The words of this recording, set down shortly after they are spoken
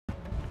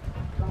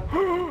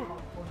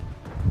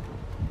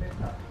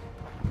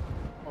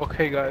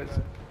Okay, guys.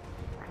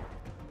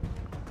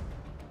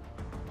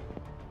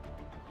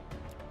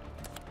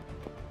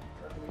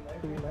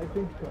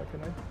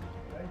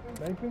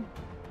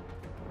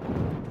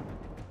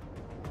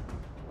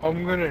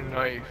 I'm gonna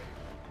knife.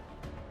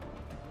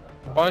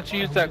 Why don't you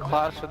use that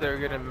class where they're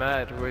getting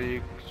mad, where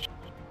you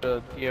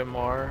the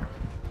DMR,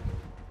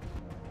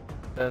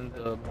 then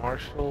the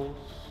marshals.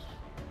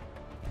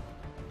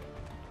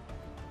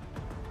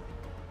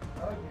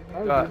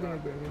 I was using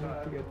it, but you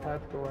need to get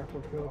tactical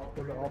rifle kills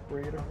for the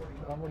operator.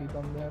 I've already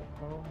done that,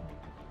 so.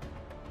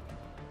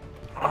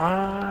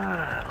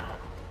 Ah.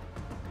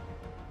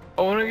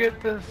 I want to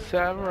get the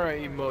samurai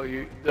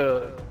emote,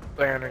 the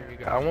banner you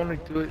got. I want to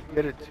do it,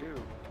 get it too.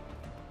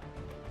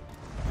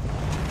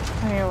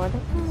 Oh yeah, what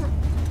is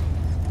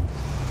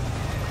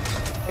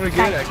I want to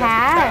get it.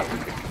 Cat?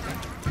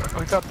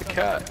 I got the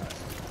cat.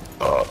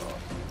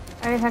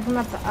 Are you talking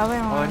about the other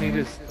one? All I need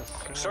is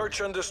the search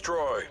and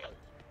destroy.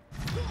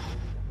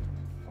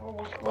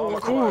 Bomb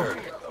acquired.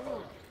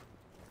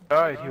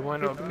 Died. He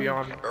went up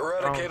beyond.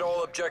 Eradicate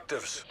all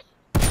objectives.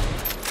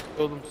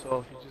 Killed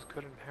himself. He just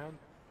couldn't handle.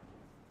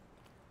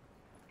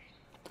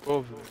 Go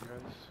over there,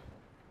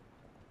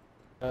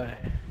 guys.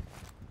 Die.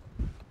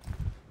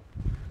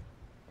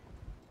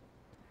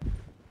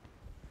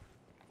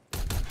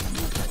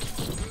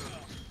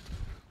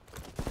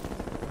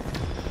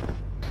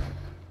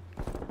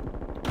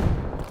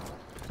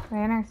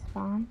 Banner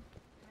spawn.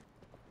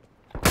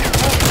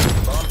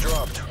 Bomb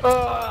dropped.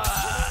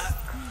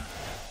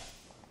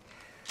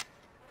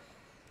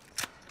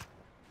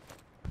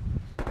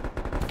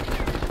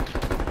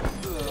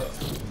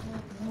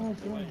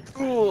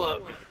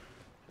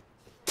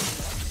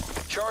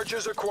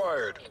 Charges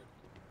acquired.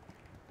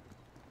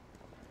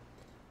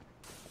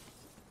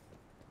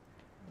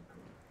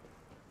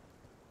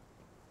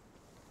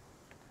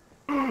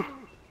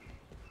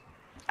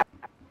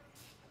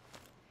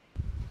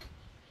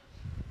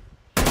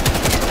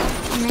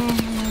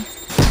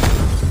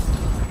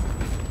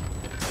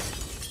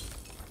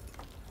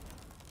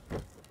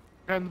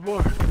 And the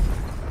board.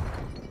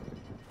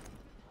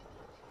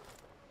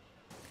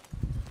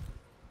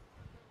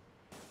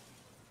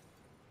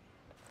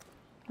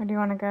 Where do you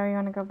want to go? You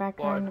want to go back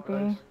down to B?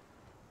 I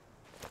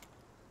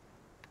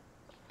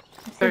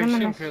see Hey, them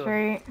in the shoot,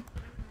 street.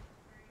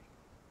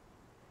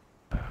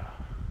 Do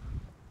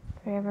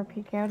we ever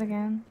peek out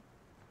again?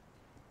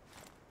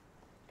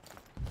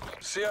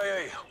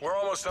 CIA, we're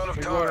almost out of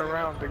They're time. going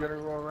around. They're gonna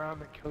go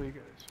around and kill you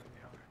guys from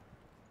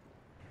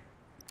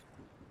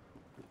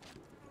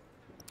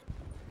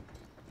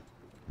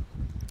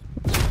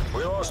the other.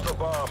 We lost the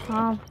bomb.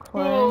 Of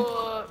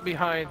course.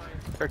 Behind.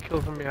 Got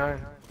killed from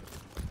behind.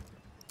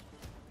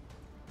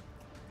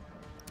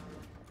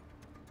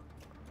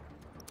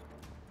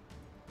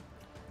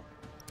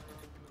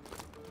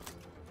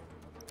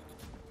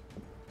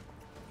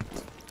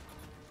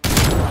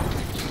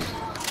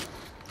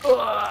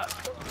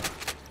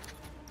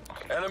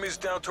 Enemies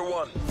down to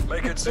 1.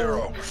 Make it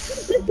 0.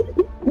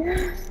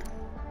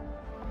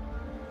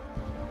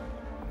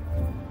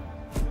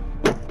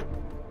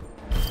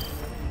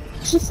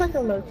 It's just like a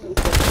low key.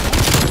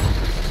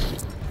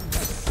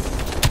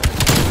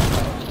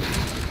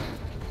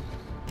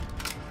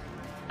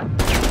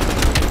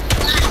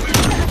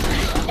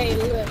 Hey,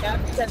 look,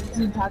 I'm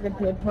 17 talking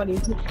to a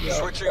 22.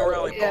 Switching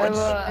rally points.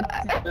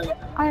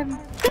 I'm.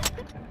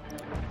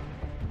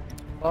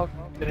 Well,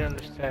 didn't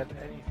understand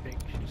anything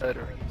she said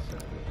or he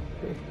said.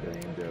 The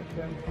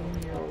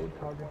 17-year-old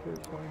talking to a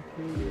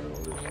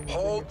 22-year-old.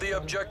 Hold the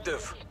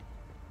objective.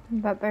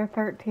 That they're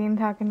 13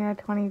 talking to a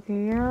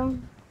 22-year-old?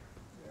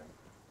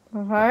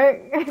 What?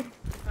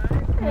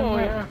 Oh,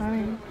 yeah.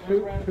 Funny.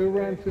 Who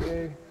ran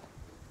today?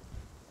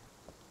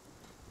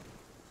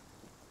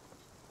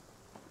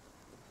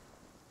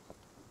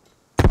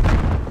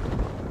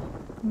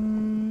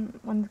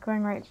 One's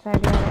going right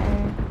side, the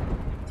other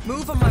A.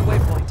 Move on my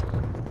waypoint.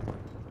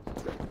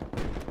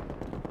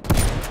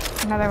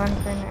 Another one's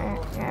going A,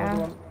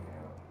 yeah.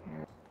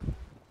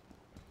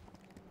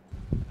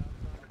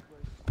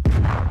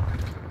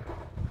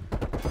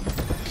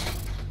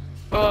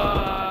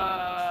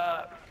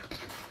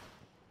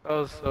 That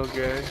was so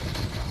good.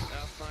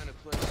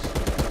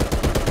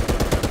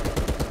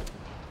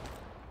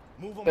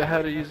 They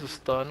had to use a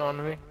stun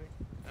on me.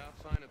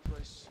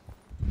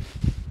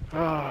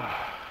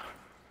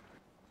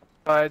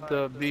 Tried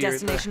the B.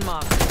 Destination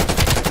marked.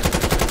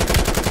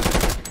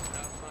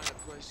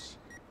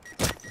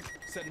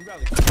 Are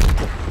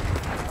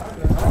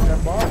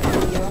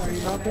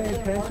you not paying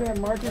attention?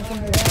 I'm marking from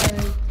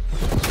behind.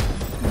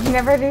 You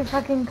never do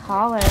fucking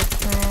call it,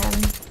 man.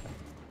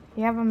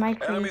 You have a mic,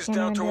 but you Enemies can't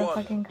down even to do a 1.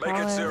 fucking Make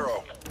call it it.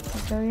 0.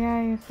 So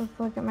yeah, you're supposed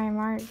to look at my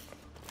mark.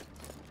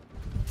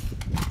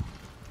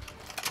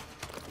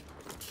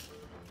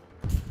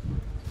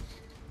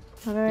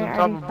 Literally On top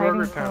already of fighting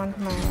Burger someone Town. to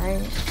my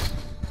right.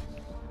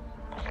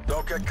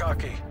 Don't get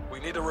cocky. We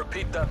need to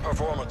repeat that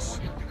performance.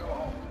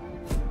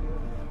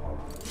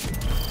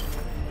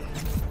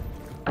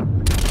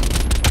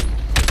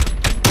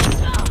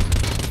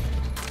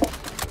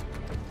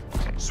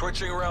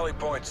 Switching rally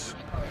points.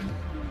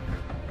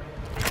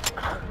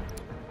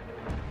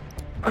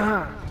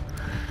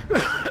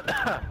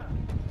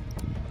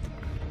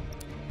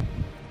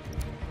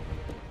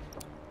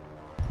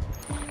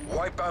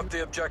 Wipe out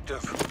the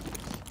objective.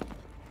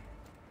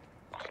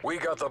 We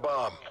got the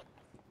bomb.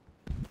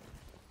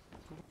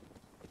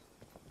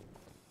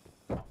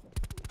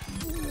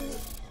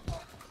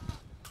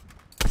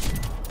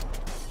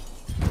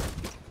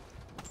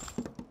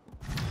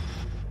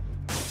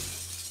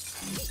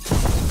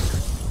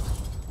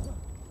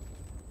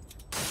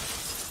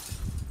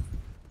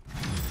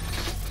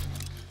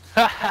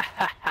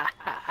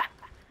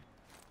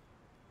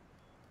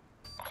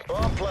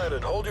 Bomb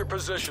planted. Hold your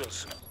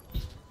positions.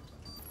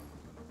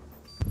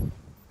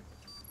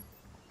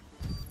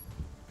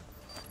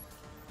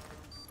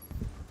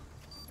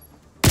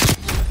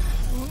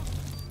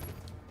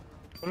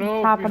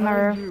 No, Top on the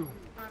behind roof. you.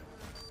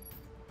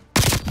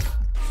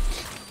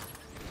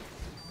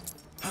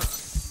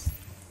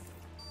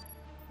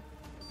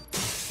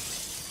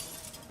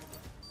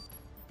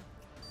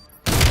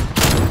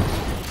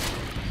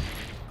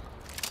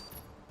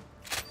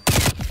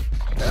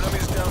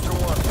 Enemies down to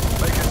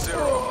 1. Make it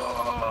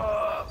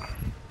 0.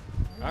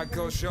 I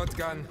go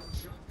shotgun.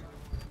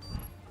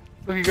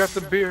 Look, you got the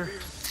beer.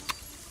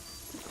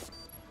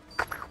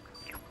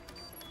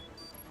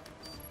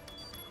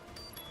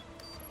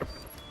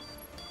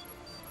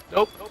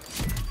 Nope.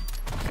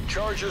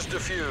 Charges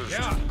diffused.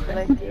 Yeah.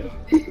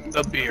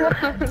 The beer.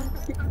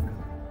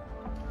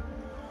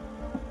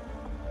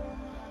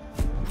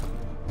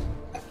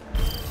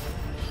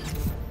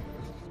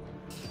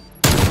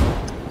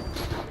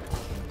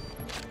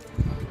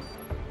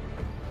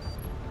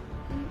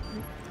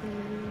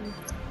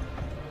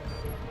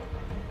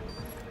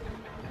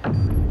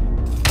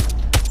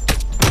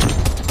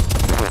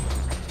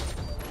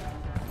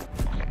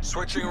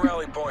 Switching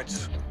rally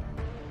points.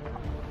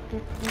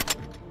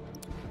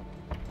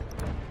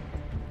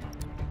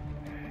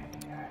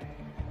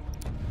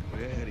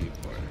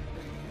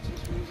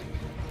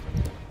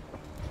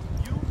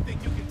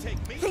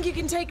 Think you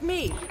can take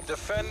me?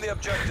 Defend the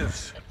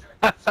objectives.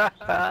 They're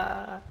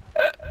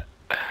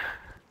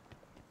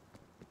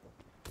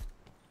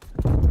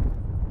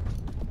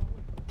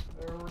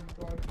already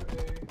going to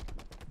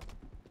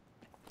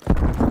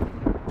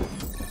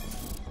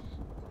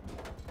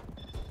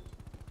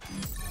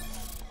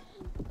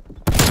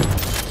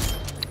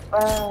A.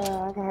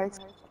 Okay.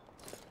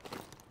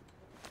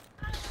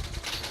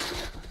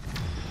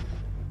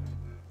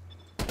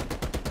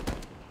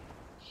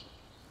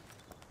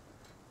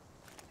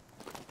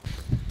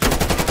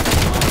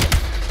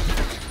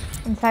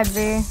 Inside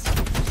B. Inside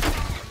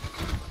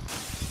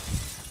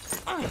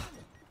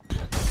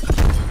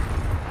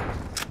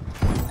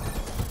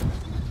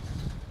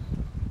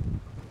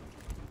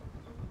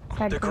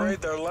B.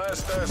 Degrade their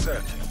last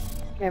asset.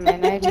 Yeah,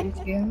 man, I didn't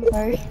see him.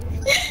 Sorry.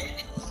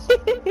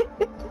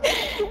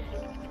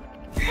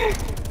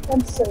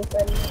 That's so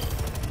funny.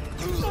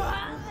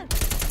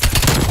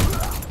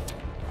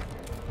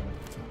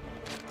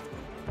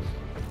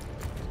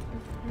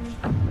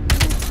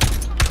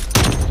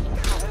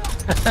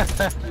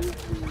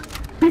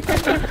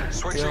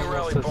 Switching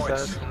rally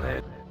points.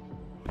 Assassinated.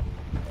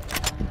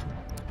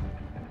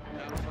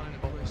 Oh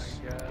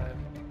my god.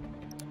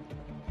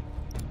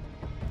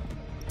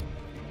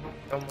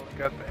 Almost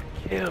got that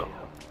kill.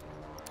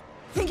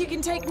 Think you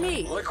can take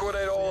me?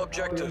 Liquidate all They're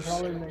objectives.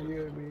 probably gonna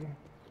get a B.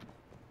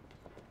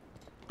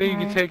 Think you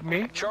can take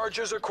me?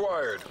 Charges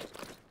acquired.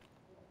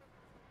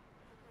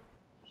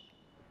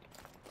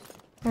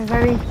 There's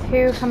already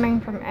 2 coming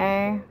from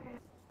A.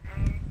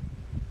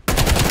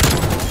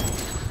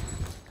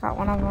 Got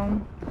one of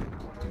them.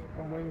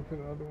 I'm waiting for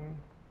the other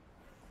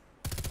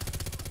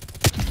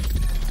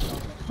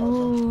one.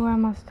 Ooh, I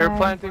must They're die.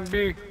 planting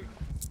B.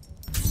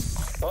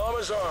 Bomb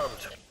is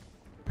armed.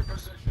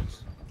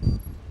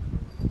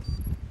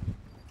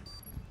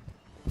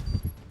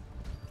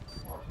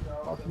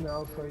 Off in the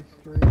outside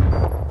street.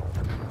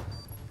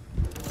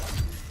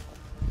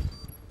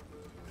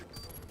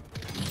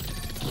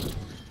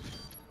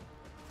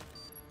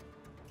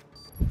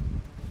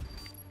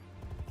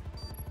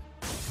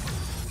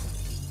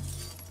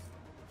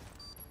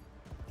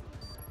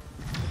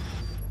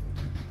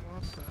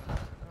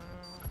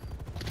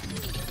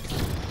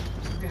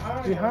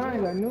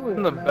 Behind, I knew it.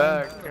 In the man.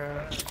 back,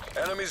 yeah.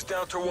 Enemies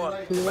down to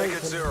 1. To the Make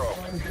right, it 0.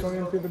 He's going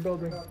into the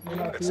building. You're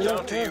not It's to your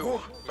down to left.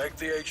 you. Make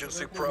the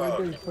agency Right there,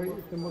 proud. he's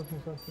right, the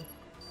motion sensor.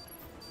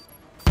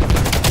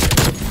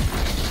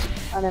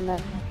 I don't know.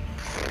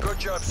 Good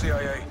job,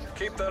 CIA.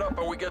 Keep that up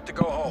and we get to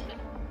go home.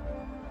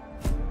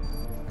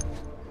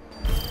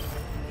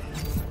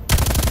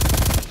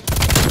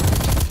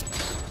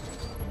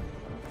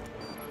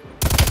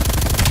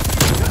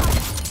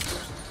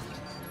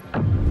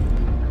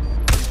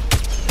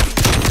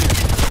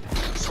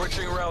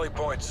 Switching rally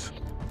points.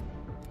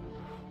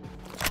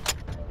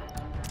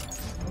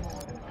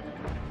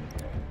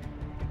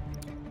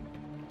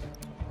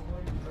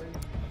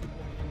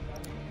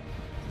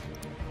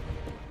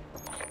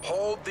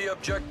 Hold the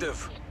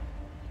objective.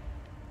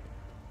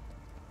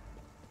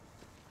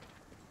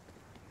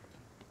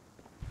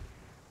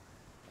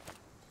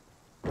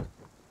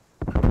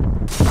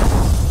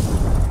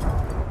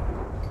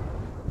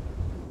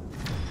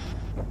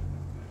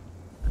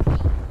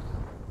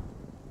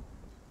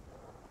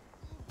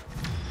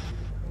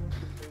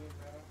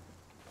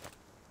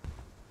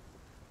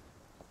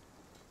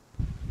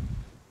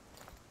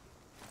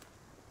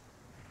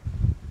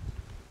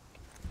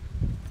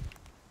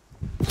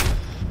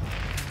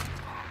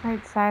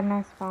 Right side,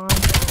 nice spawn.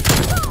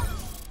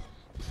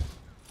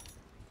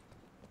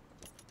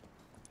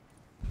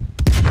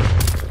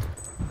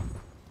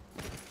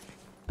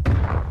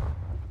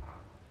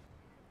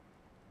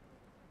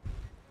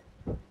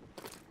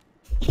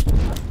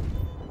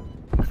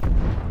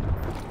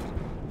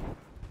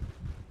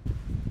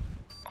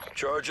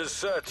 Charge is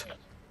set.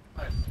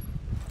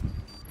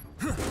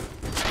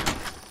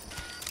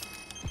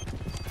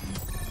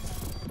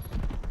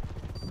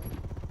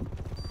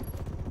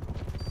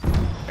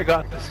 I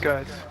got this,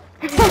 guys.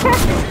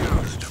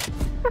 Defused.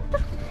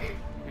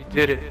 We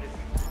did it.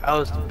 That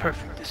was the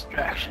perfect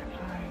distraction.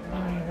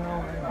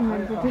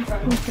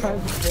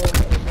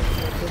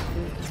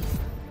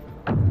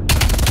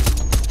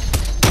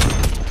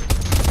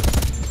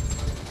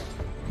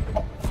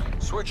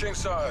 Switching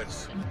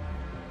sides.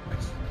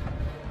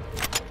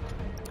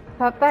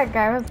 Thought that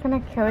guy was gonna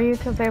kill you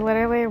because they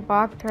literally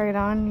walked right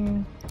on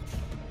you.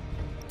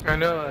 I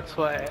know, that's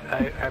why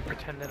I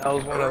pretended I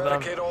was one of them.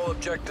 Eradicate all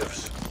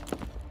objectives.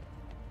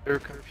 They were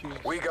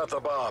confused. We got the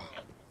bomb.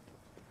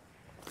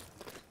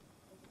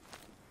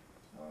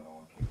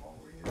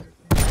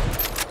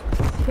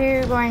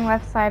 Two going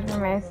left side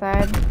from A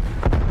side.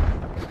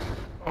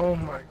 Oh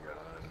my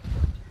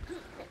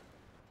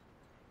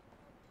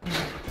god.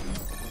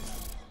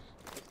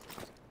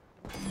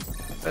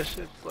 That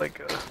shit's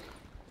like a...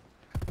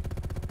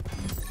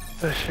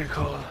 That shit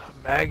called a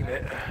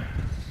magnet.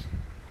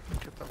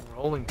 Look at them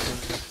rolling pin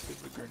this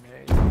stupid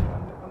grenade.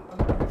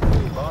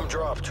 Bomb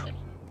dropped.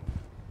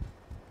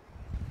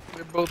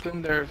 They're both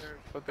in there,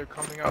 but they're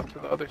coming out to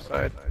the other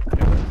side.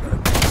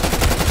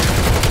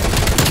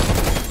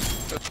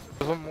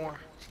 There's one more.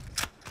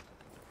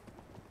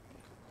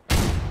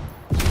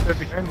 They're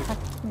behind you.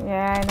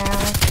 Yeah, I know.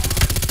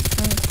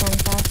 I'm just going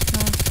fast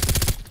now.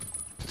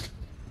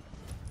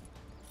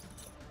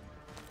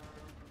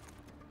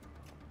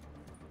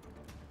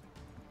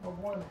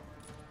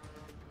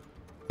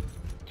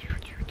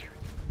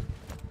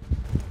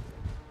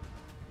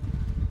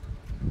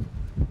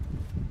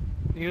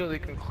 You know they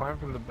can climb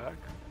from the back.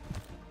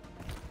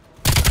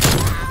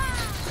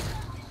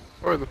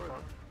 Or the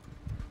front.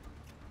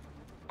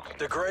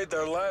 Degrade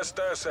their last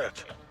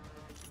asset.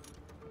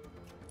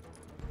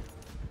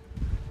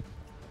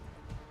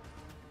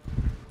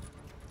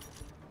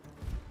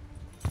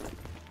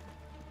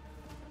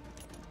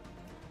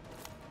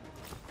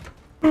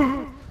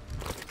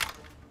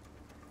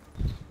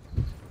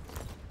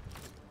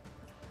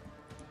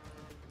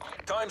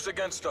 Time's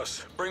against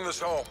us. Bring this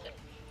home.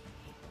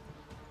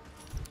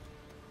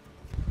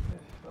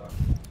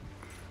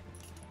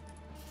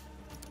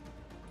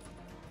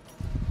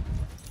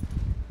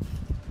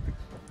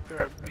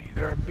 They're at B,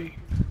 they're at B.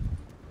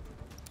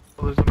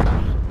 Oh, there's a...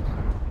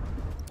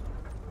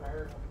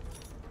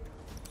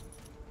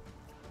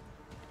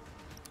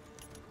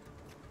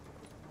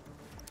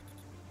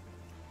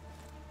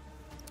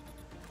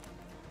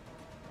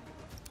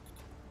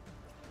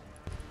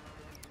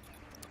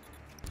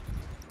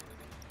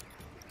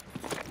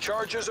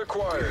 Charges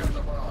acquired.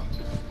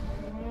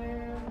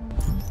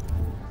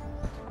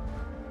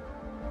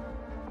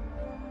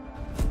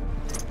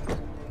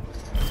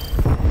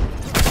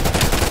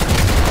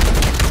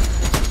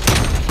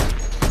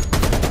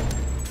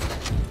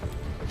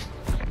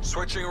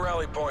 Switching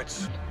rally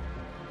points.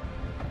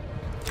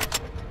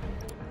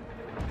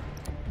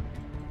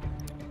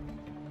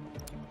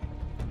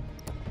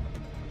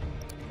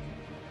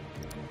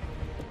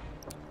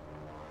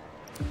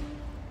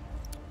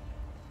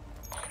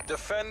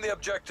 Defend the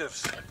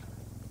objectives.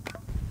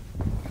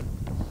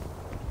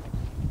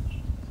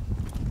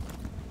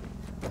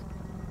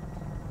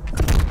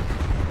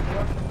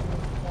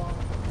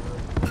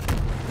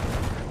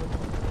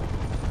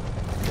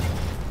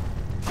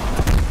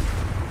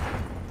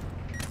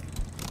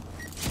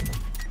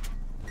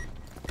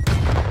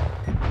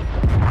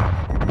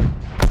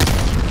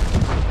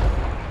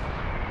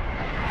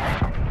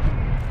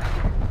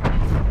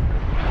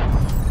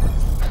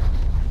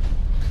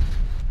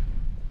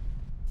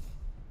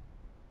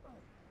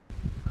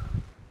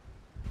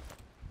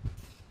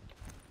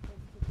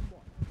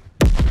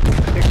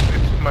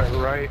 My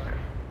right.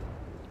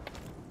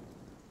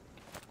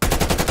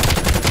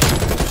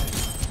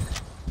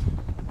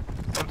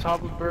 On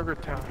top of Burger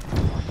Town.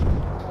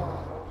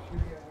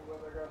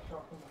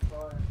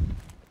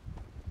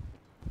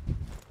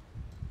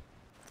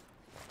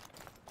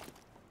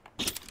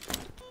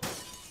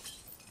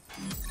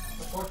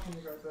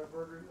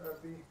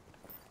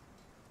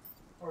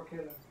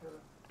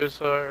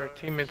 There's our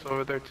teammates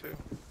over there too.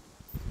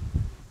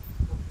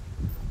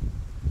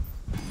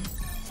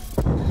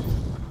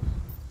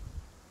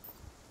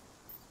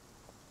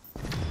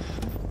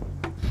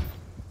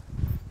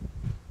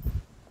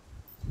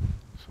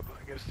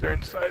 I guess they're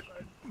inside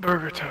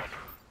Burger Town.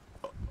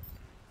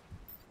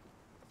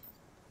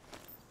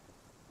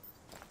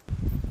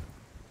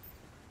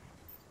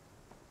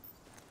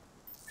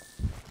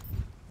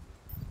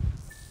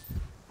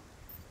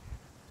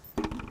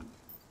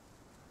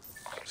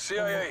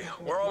 CIA,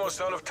 we're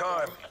almost out of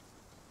time.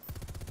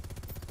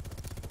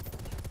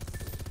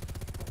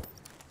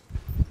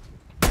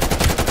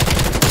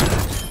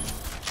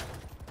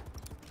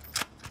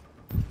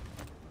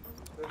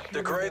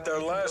 Degrade their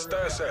last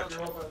asset.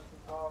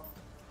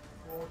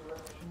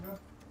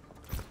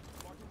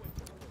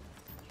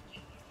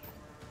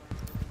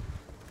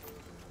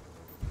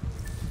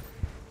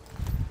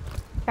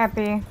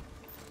 Copy.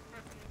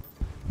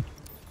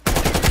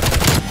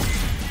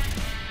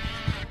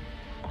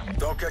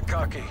 Don't get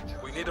cocky.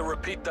 We need to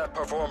repeat that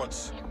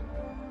performance.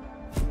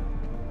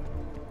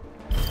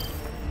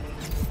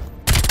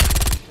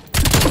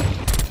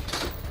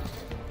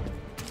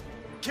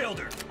 Killed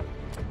her.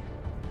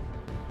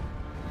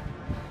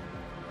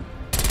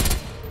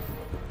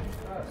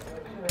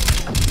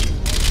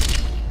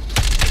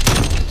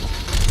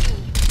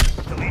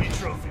 Deleted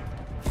trophy.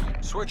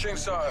 Switching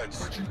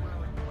sides.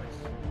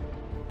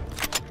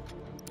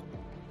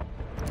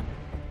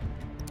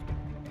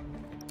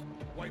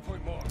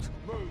 Waypoint marked.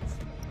 Move.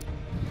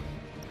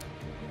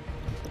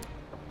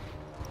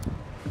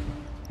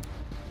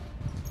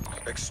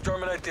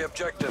 Exterminate the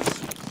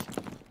objectives.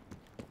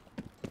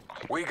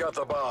 We got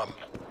the bomb.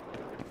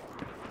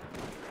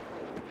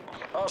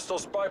 Hostile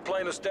spy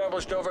plane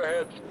established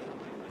overhead.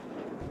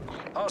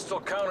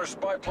 Hostile counter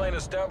spy plane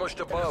established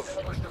above.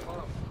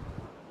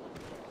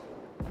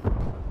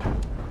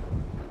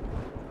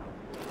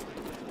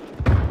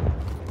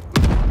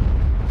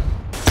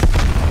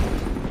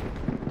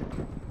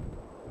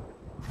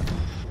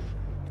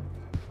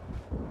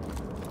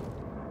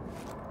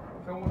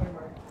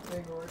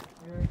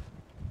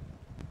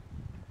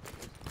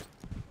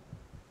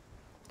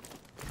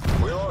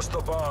 We lost the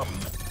bomb.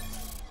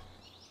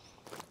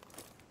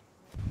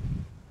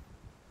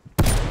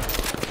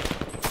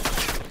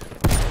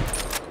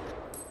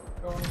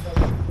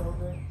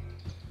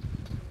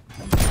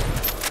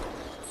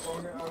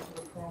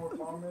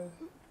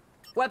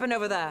 Weapon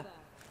over there.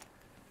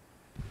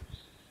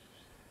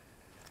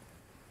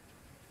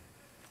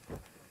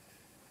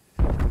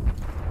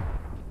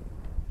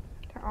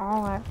 They're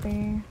all at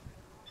B.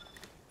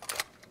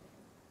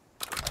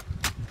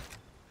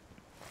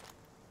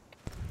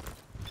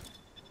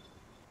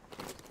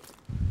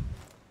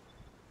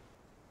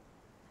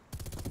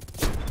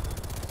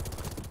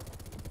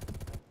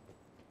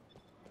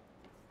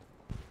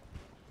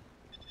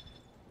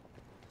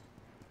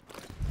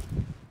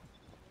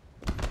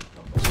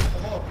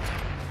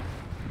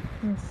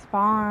 And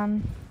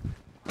spawn.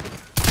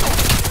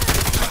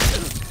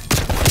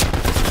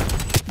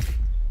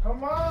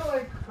 Come on,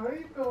 like,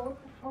 Kaito,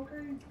 what the fuck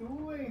are you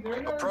doing?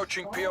 They're not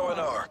Approaching spawn.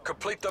 PONR.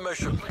 Complete the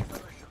mission. They're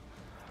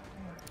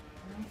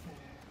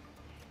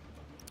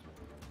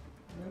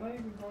not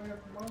even going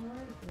after mom or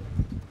anything.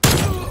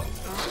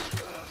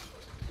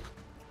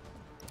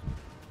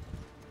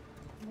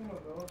 One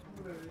of those,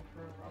 who are they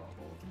trying to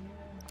hold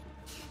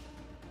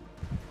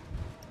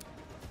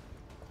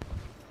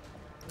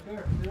here?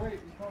 There, you're right,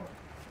 you're coming.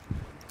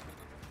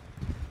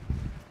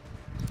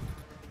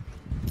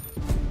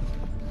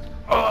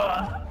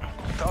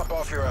 Top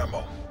off your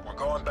ammo. We're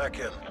going back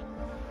in.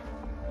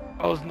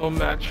 I was no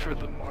match for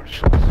the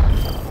marshals.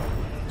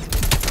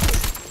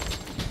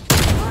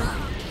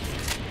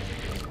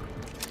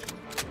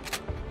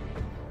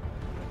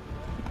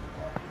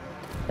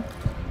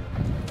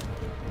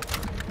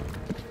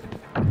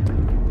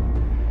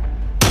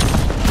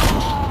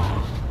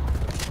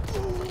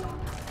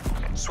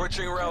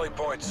 Switching rally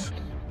points.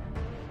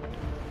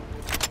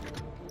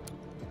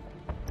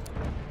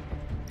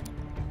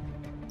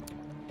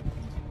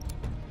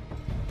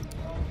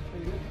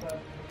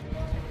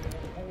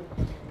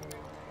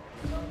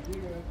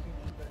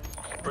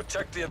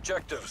 Protect the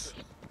objectives.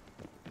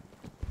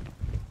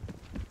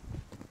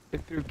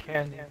 Get through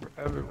candy for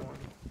everyone.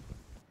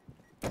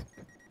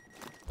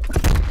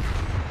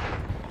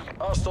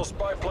 Hostile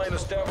spy plane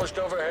established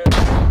overhead.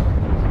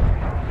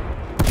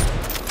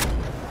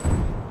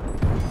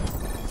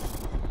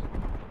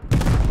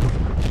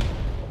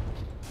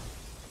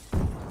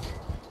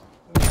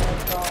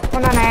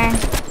 One on A.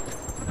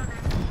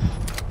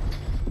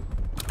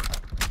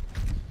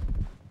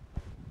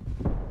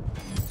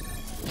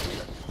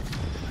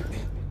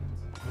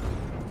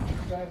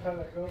 Guys, how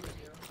that goes again.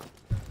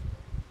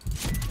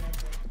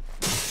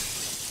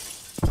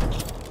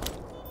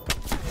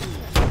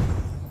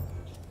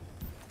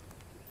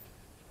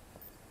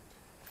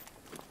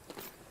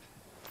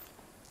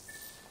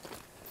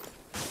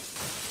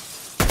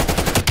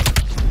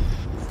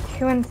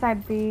 Two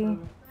inside B.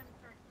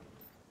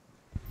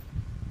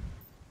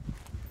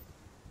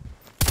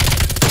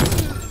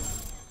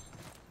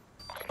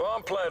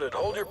 Bomb planted.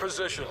 Hold your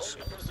positions.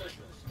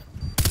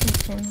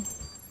 Okay.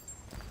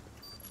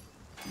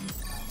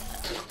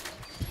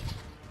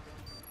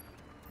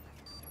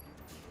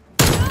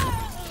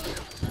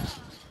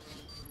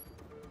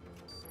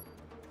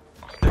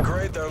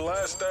 Degrade their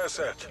last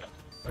asset.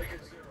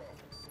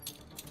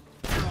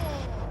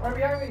 Right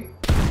behind me!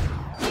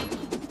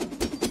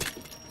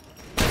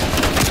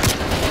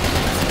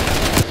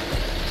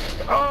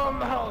 Oh,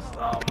 my house!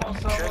 Oh, my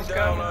house! Chin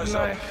down, eyes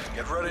up.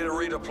 Get ready to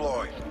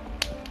redeploy.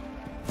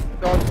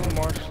 Dogs and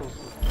marshals.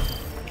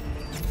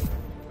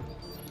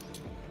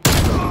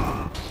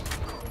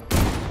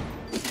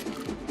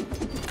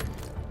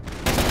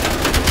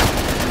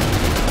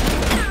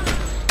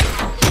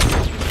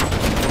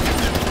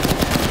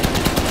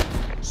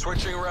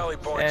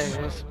 rally points.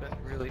 And it's been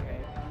really angry.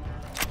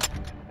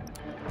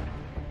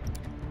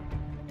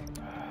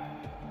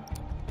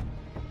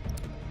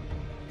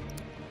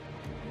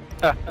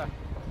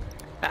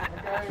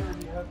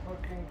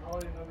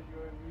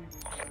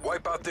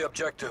 Wipe out the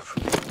objective.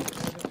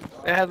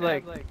 They had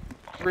like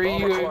 3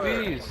 Bomb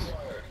acquired. UAVs.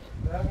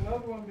 They have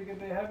another one because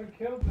they haven't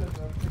killed it.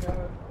 They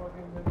haven't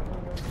fucking been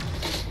doing it.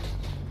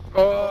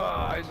 Oh,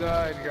 I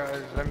died,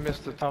 guys. I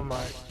missed the time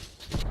mine.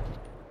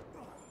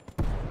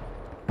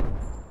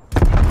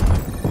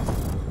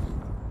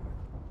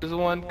 There's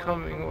one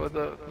coming with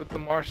the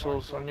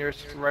marshals on your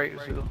right,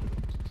 Zoo.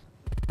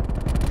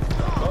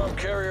 Bomb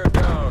carrier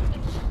down.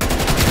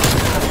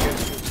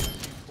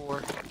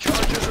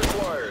 Charges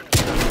required.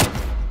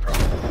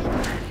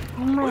 Oh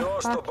my We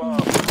lost the fucking bomb.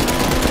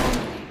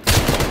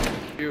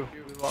 We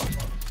lost.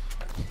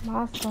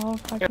 lost the whole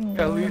fucking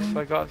At least game.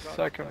 I got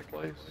second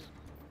place.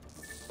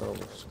 So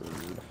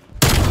screwed.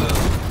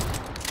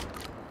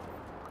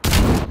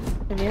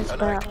 It is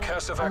Enact bad.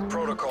 Casevac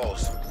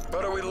protocols.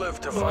 Better we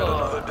live to fight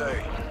another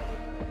day.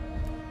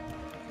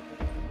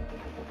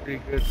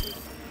 Pretty good.